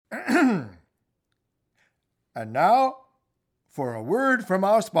And now, for a word from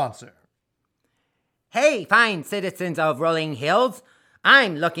our sponsor. Hey, fine citizens of Rolling Hills,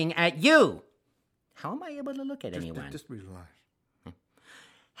 I'm looking at you. How am I able to look at anyone? Just relax.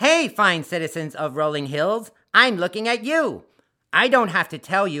 Hey, fine citizens of Rolling Hills, I'm looking at you. I don't have to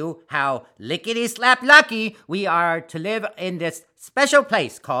tell you how lickety-slap lucky we are to live in this special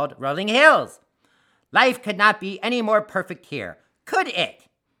place called Rolling Hills. Life could not be any more perfect here, could it?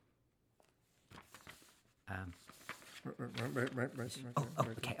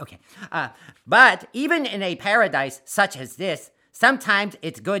 Okay. But even in a paradise such as this, sometimes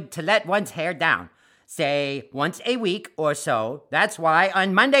it's good to let one's hair down. Say once a week or so. That's why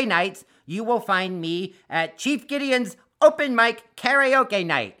on Monday nights, you will find me at Chief Gideon's open mic karaoke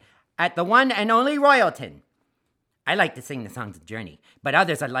night at the one and only Royalton. I like to sing the songs of Journey, but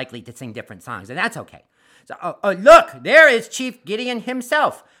others are likely to sing different songs, and that's okay. So, look, there is Chief Gideon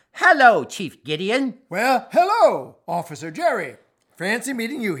himself. Hello, Chief Gideon. Well, hello, Officer Jerry. Fancy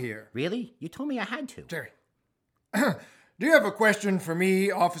meeting you here. Really? You told me I had to. Jerry, do you have a question for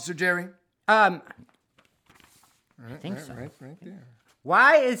me, Officer Jerry? I think so. Right there.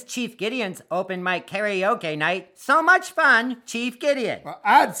 Why is Chief Gideon's open mic karaoke night so much fun, Chief Gideon? Well,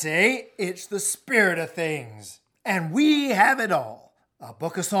 I'd say it's the spirit of things. And we have it all. A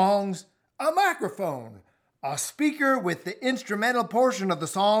book of songs, a microphone, a speaker with the instrumental portion of the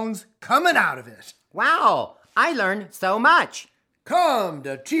songs coming out of it. Wow, I learned so much. Come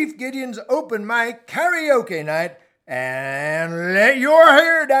to Chief Gideon's open mic karaoke night and let your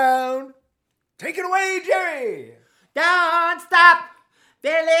hair down. Take it away, Jerry. Don't stop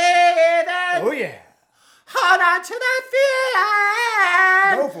believing. Oh, yeah. Hold on to that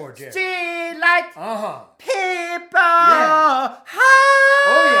feeling. Go for it, Jerry. Street lights. Uh-huh. People. Yeah. Oh,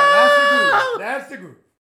 Oh, yeah, that's the groove.